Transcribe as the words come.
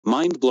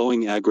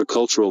mind-blowing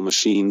agricultural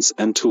machines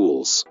and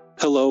tools.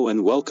 Hello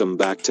and welcome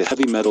back to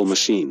Heavy Metal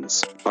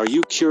Machines. Are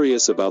you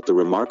curious about the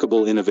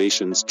remarkable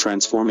innovations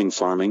transforming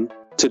farming?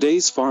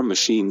 Today's farm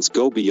machines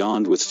go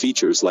beyond with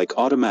features like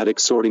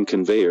automatic sorting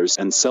conveyors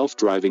and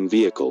self-driving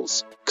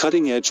vehicles.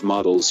 Cutting-edge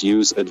models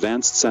use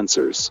advanced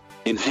sensors,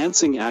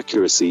 enhancing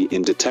accuracy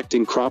in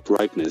detecting crop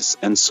ripeness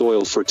and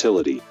soil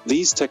fertility.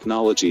 These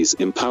technologies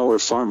empower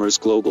farmers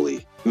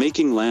globally,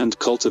 making land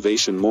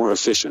cultivation more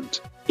efficient.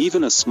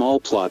 Even a small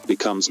plot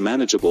becomes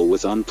manageable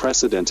with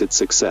unprecedented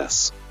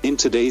success. In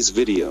today's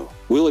video,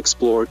 we'll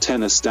explore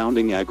 10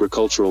 astounding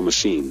agricultural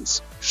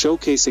machines,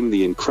 showcasing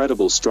the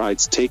incredible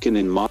strides taken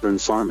in modern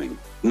farming.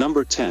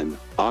 Number 10.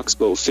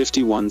 Oxbo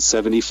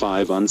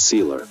 5175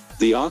 Unsealer.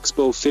 The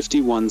Oxbo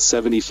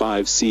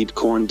 5175 seed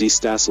corn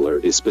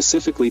detasseler is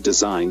specifically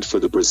designed for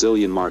the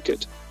Brazilian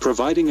market,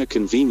 providing a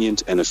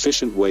convenient and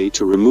efficient way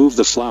to remove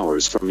the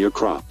flowers from your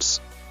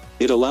crops.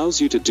 It allows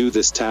you to do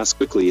this task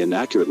quickly and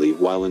accurately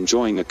while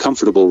enjoying a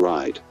comfortable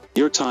ride.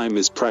 Your time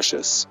is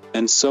precious,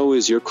 and so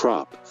is your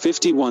crop.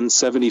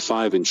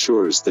 5175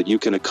 ensures that you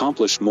can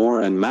accomplish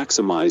more and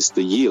maximize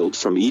the yield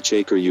from each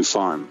acre you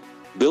farm.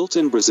 Built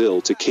in Brazil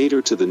to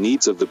cater to the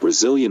needs of the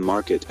Brazilian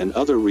market and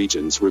other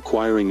regions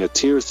requiring a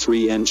Tier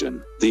 3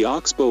 engine, the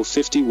Oxbo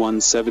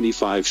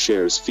 5175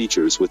 shares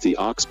features with the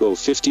Oxbo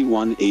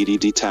 5180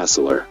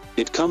 detasseler.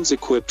 It comes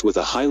equipped with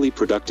a highly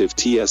productive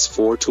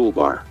TS4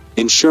 toolbar,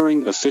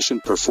 ensuring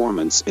efficient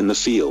performance in the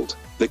field.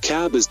 The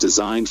cab is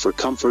designed for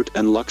comfort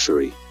and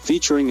luxury,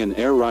 featuring an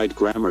air-ride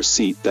grammar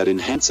seat that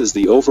enhances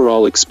the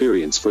overall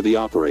experience for the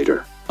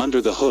operator.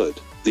 Under the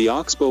hood, the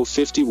Oxbo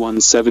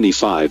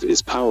 5175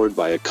 is powered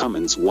by a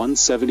Cummins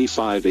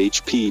 175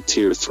 HP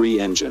Tier 3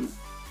 engine,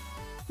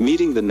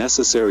 meeting the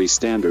necessary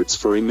standards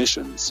for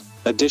emissions.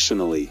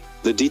 Additionally,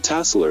 the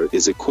detasseler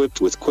is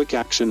equipped with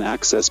quick-action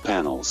access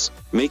panels,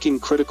 making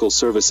critical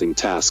servicing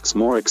tasks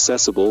more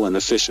accessible and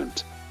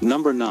efficient.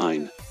 Number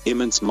 9.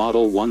 Imants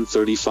Model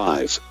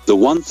 135. The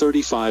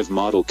 135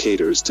 model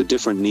caters to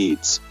different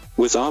needs,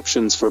 with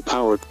options for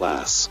power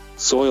class,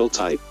 soil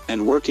type,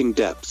 and working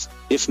depth.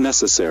 If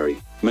necessary,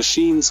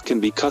 machines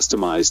can be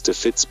customized to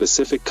fit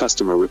specific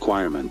customer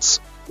requirements.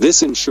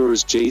 This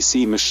ensures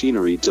JC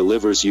Machinery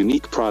delivers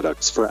unique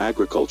products for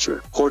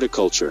agriculture,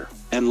 horticulture,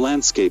 and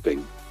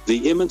landscaping.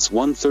 The Imants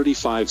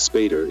 135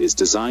 spader is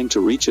designed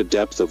to reach a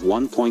depth of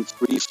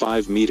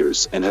 1.35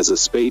 meters and has a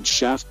spade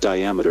shaft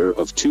diameter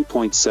of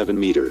 2.7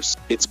 meters.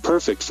 It's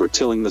perfect for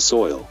tilling the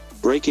soil,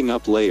 breaking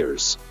up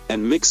layers,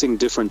 and mixing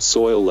different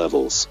soil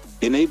levels,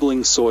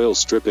 enabling soil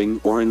stripping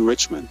or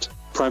enrichment.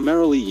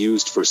 Primarily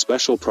used for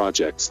special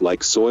projects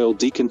like soil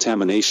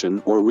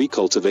decontamination or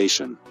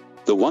recultivation.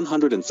 The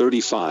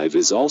 135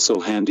 is also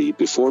handy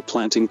before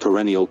planting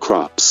perennial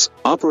crops.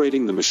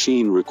 Operating the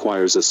machine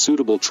requires a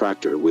suitable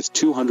tractor with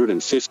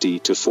 250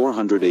 to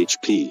 400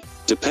 HP,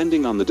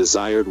 depending on the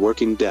desired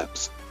working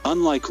depth.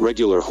 Unlike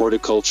regular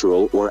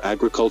horticultural or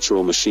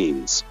agricultural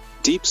machines,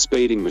 deep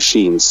spading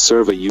machines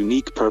serve a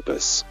unique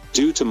purpose.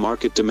 Due to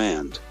market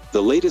demand,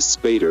 the latest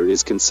spader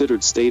is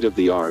considered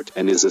state-of-the-art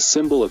and is a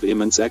symbol of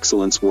Imants'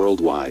 excellence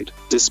worldwide.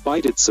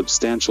 Despite its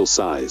substantial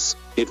size,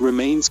 it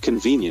remains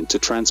convenient to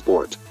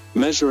transport,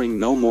 measuring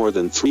no more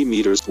than 3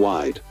 meters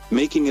wide,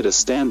 making it a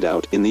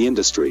standout in the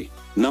industry.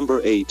 Number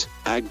 8.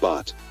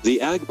 AgBot. The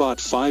AgBot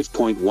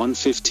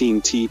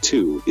 5.115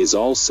 T2 is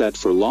all set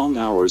for long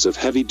hours of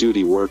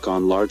heavy-duty work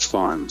on large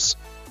farms.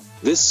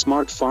 This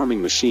smart farming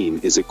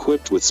machine is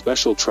equipped with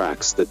special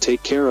tracks that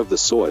take care of the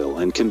soil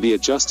and can be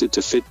adjusted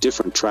to fit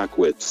different track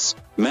widths.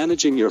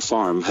 Managing your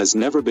farm has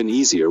never been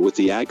easier with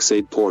the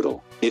AgSade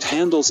portal. It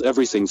handles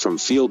everything from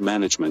field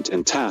management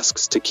and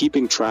tasks to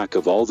keeping track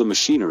of all the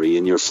machinery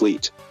in your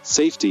fleet.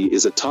 Safety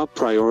is a top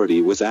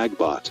priority with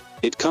AgBot.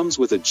 It comes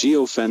with a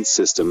geofence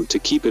system to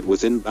keep it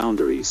within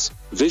boundaries,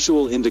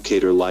 visual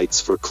indicator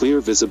lights for clear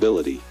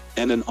visibility,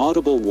 and an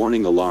audible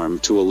warning alarm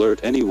to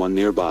alert anyone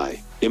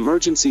nearby.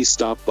 Emergency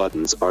stop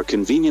buttons are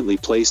conveniently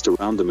placed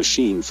around the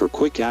machine for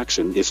quick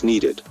action if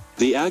needed.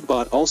 The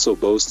AgBot also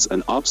boasts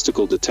an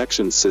obstacle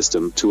detection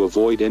system to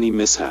avoid any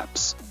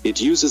mishaps.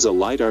 It uses a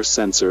LiDAR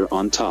sensor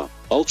on top,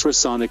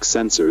 ultrasonic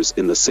sensors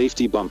in the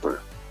safety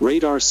bumper,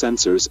 radar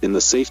sensors in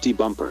the safety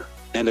bumper,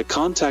 and a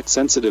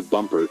contact-sensitive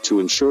bumper to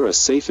ensure a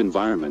safe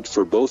environment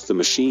for both the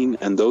machine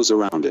and those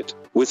around it.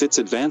 With its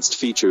advanced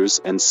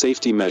features and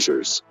safety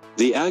measures,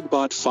 the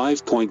AgBot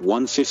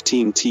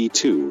 5.115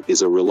 T2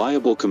 is a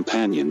reliable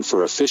companion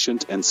for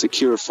efficient and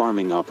secure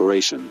farming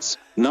operations.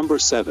 Number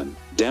 7.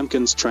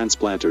 Damcon's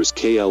Transplanters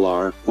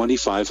KLR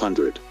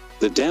 2500.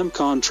 The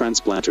Damcon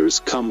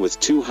Transplanters come with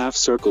 2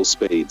 half-circle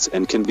spades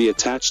and can be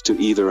attached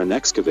to either an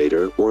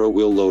excavator or a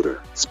wheel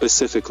loader.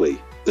 Specifically,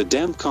 the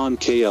Damcon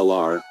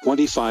KLR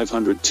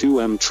 2500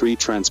 2M tree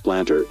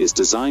transplanter is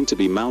designed to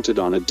be mounted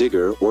on a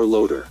digger or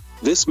loader.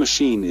 This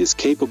machine is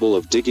capable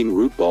of digging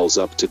root balls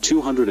up to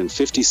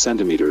 250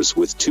 centimeters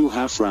with 2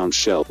 half-round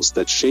shells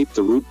that shape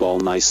the root ball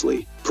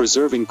nicely,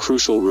 preserving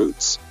crucial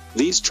roots.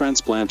 These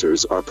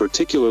transplanters are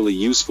particularly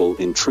useful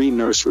in tree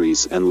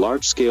nurseries and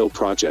large-scale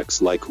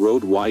projects like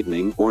road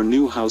widening or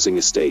new housing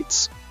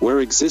estates, where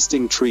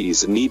existing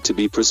trees need to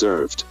be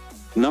preserved.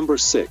 Number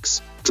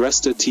 6.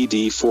 Dressta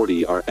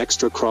TD40R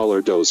Extra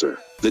Crawler Dozer.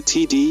 The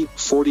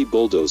TD40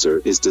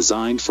 bulldozer is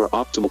designed for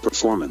optimal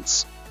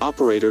performance,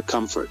 operator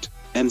comfort,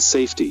 and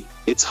safety.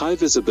 Its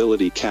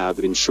high-visibility cab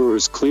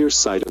ensures clear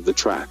sight of the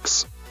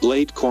tracks,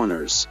 blade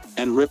corners,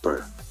 and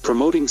ripper,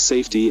 promoting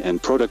safety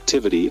and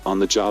productivity on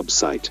the job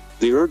site.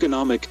 The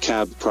ergonomic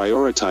cab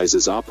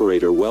prioritizes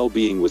operator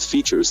well-being with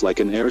features like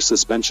an air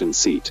suspension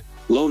seat,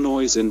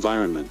 low-noise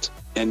environment,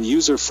 and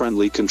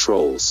user-friendly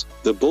controls.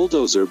 The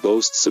bulldozer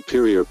boasts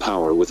superior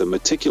power with a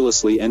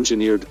meticulously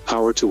engineered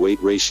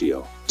power-to-weight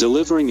ratio,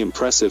 delivering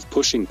impressive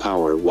pushing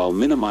power while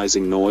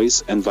minimizing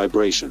noise and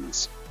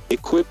vibrations.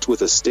 Equipped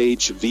with a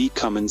Stage V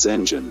Cummins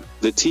engine,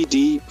 the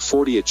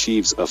TD40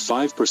 achieves a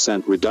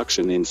 5%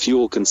 reduction in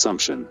fuel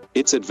consumption.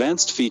 Its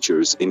advanced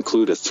features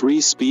include a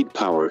 3-speed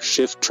power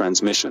shift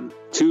transmission,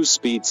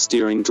 2-speed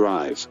steering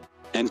drive,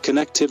 and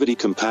connectivity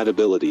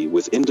compatibility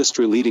with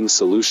industry-leading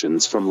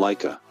solutions from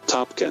Leica,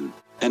 Damcon,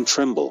 and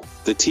Trimble.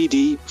 The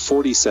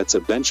TD40 sets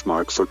a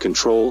benchmark for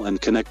control and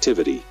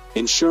connectivity,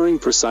 ensuring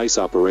precise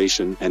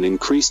operation and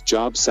increased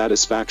job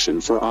satisfaction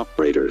for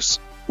operators.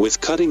 With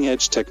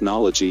cutting-edge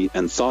technology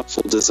and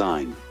thoughtful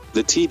design,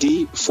 the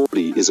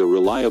TD40 is a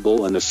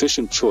reliable and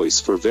efficient choice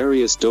for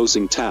various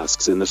dozing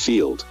tasks in the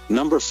field.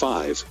 Number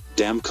 5.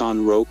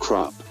 Damcon Row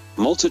Crop.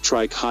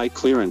 Multitrike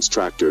high-clearance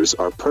tractors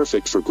are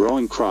perfect for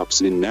growing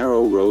crops in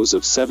narrow rows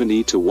of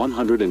 70 to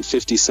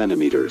 150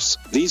 centimeters.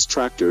 These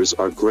tractors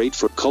are great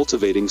for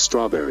cultivating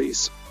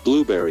strawberries,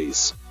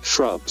 blueberries,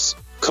 shrubs,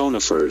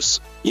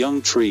 conifers,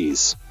 young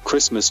trees,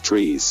 Christmas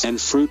trees,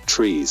 and fruit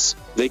trees.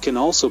 They can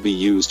also be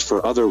used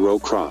for other row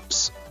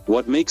crops.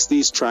 What makes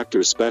these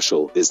tractors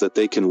special is that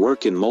they can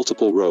work in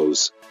multiple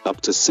rows,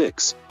 up to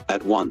 6,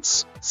 at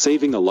once,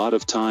 saving a lot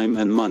of time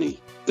and money.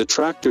 The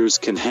tractors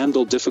can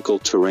handle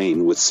difficult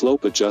terrain with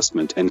slope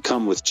adjustment and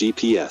come with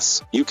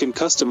GPS. You can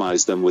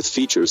customize them with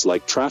features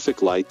like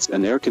traffic lights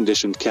and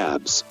air-conditioned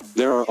cabs.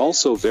 There are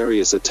also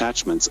various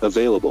attachments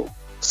available,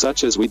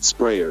 such as weed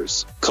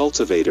sprayers,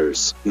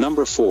 cultivators.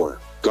 Number 4.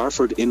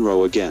 Garford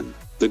Inrow again.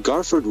 The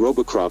Garford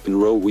Robocrop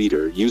Inrow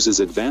Weeder uses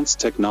advanced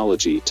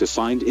technology to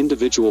find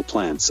individual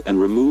plants and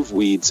remove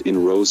weeds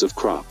in rows of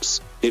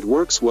crops. It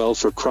works well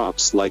for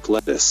crops like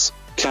lettuce,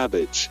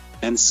 cabbage,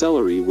 and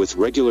celery with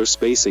regular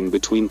spacing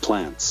between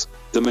plants.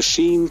 The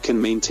machine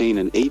can maintain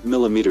an 8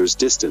 mm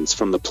distance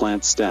from the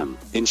plant stem,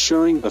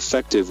 ensuring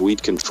effective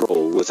weed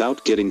control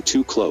without getting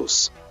too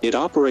close. It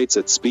operates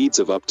at speeds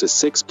of up to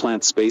 6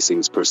 plant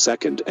spacings per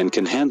second and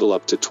can handle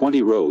up to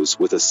 20 rows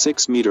with a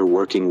 6-meter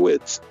working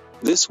width.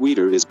 This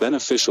weeder is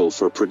beneficial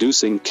for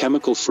producing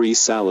chemical-free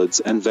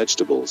salads and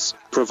vegetables,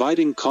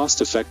 providing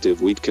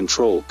cost-effective weed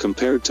control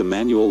compared to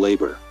manual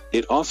labor.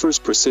 It offers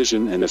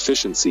precision and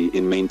efficiency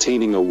in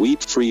maintaining a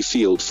weed-free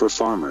field for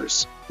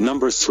farmers.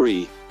 Number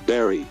 3.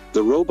 Berry.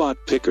 The robot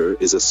picker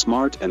is a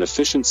smart and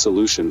efficient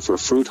solution for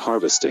fruit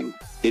harvesting.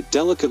 It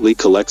delicately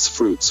collects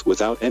fruits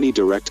without any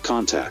direct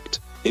contact,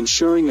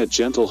 ensuring a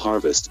gentle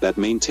harvest that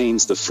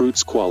maintains the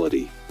fruit's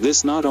quality.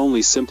 This not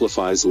only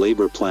simplifies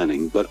labor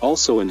planning but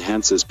also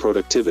enhances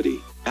productivity.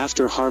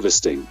 After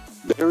harvesting,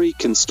 Berry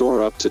can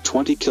store up to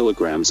 20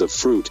 kilograms of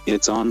fruit in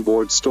its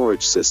onboard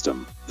storage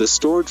system. The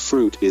stored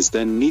fruit is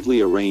then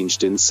neatly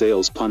arranged in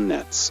sales pun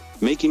nets,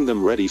 making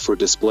them ready for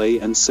display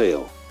and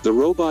sale. The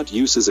robot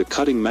uses a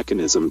cutting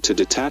mechanism to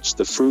detach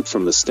the fruit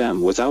from the stem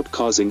without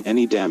causing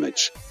any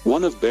damage.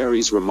 One of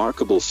Berry's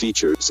remarkable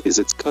features is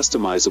its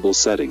customizable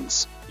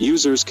settings.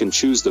 Users can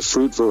choose the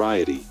fruit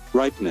variety,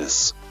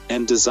 ripeness,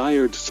 and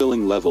desired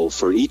filling level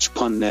for each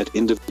pun net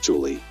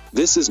individually.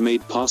 This is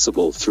made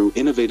possible through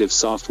innovative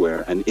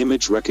software and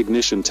image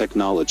recognition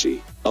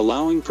technology,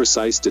 allowing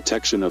precise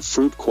detection of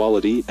fruit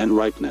quality and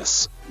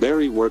ripeness.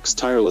 Berry works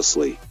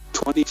tirelessly,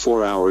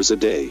 24 hours a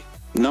day.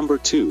 Number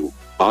 2.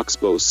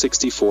 Oxbo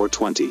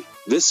 6420.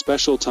 This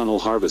special tunnel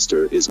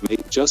harvester is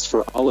made just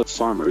for olive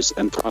farmers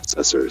and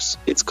processors.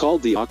 It's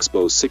called the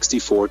Oxbo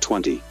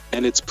 6420,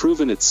 and it's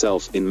proven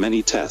itself in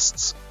many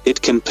tests.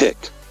 It can pick,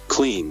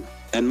 clean,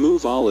 and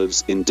move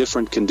olives in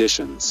different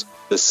conditions.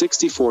 The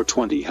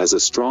 6420 has a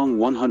strong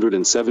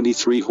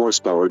 173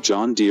 horsepower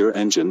John Deere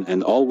engine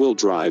and all-wheel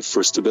drive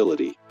for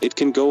stability. It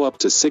can go up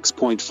to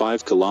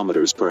 6.5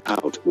 kilometers per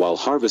hour while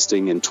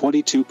harvesting and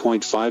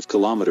 22.5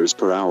 kilometers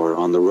per hour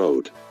on the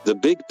road. The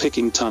big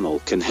picking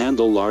tunnel can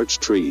handle large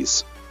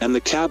trees, and the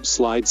cab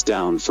slides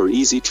down for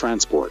easy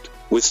transport.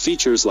 With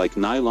features like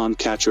nylon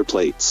catcher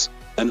plates,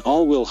 an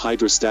all-wheel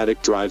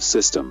hydrostatic drive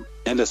system,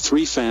 and a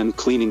 3-fan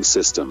cleaning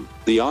system,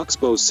 the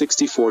Oxbo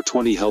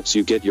 6420 helps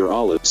you get your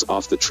olives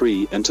off the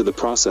tree and to the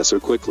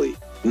processor quickly.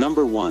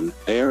 Number 1.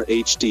 Air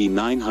HD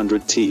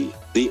 900T.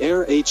 The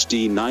Air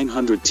HD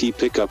 900T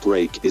pickup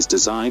rake is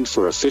designed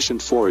for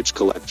efficient forage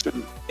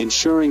collection,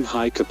 ensuring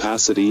high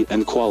capacity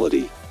and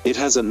quality. It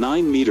has a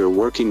 9-meter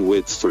working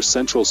width for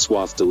central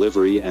swath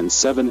delivery and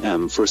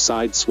 7 for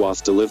side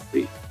swath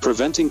delivery,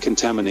 preventing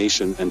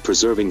contamination and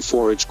preserving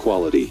forage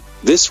quality.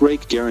 This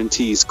rake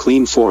guarantees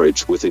clean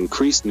forage with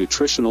increased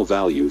nutritional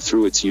value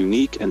through its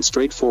unique and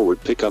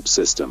straightforward pickup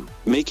system,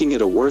 making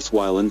it a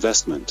worthwhile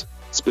investment.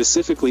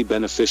 Specifically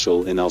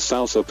beneficial in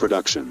alfalfa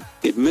production,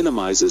 it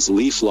minimizes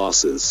leaf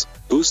losses,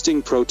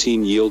 boosting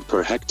protein yield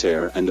per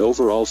hectare and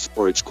overall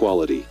forage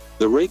quality.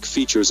 The rake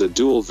features a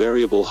dual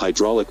variable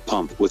hydraulic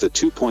pump with a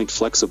 2-point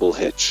flexible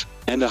hitch,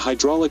 and a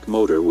hydraulic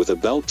motor with a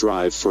belt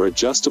drive for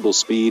adjustable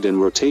speed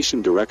and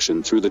rotation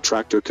direction through the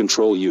tractor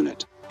control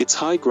unit. Its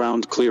high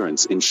ground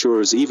clearance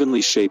ensures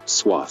evenly shaped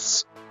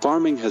swaths.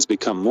 Farming has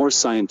become more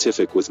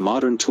scientific with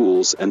modern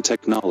tools and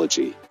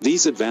technology.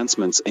 These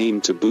advancements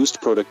aim to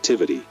boost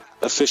productivity,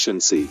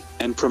 efficiency,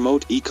 and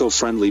promote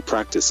eco-friendly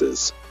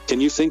practices. Can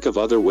you think of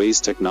other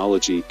ways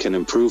technology can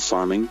improve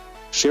farming?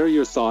 Share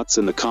your thoughts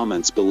in the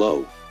comments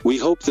below. We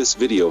hope this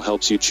video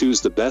helps you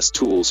choose the best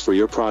tools for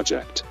your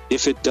project.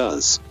 If it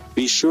does,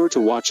 be sure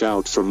to watch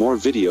out for more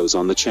videos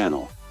on the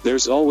channel.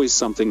 There's always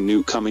something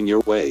new coming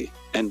your way.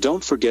 And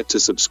don't forget to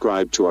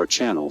subscribe to our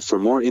channel for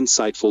more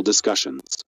insightful discussions.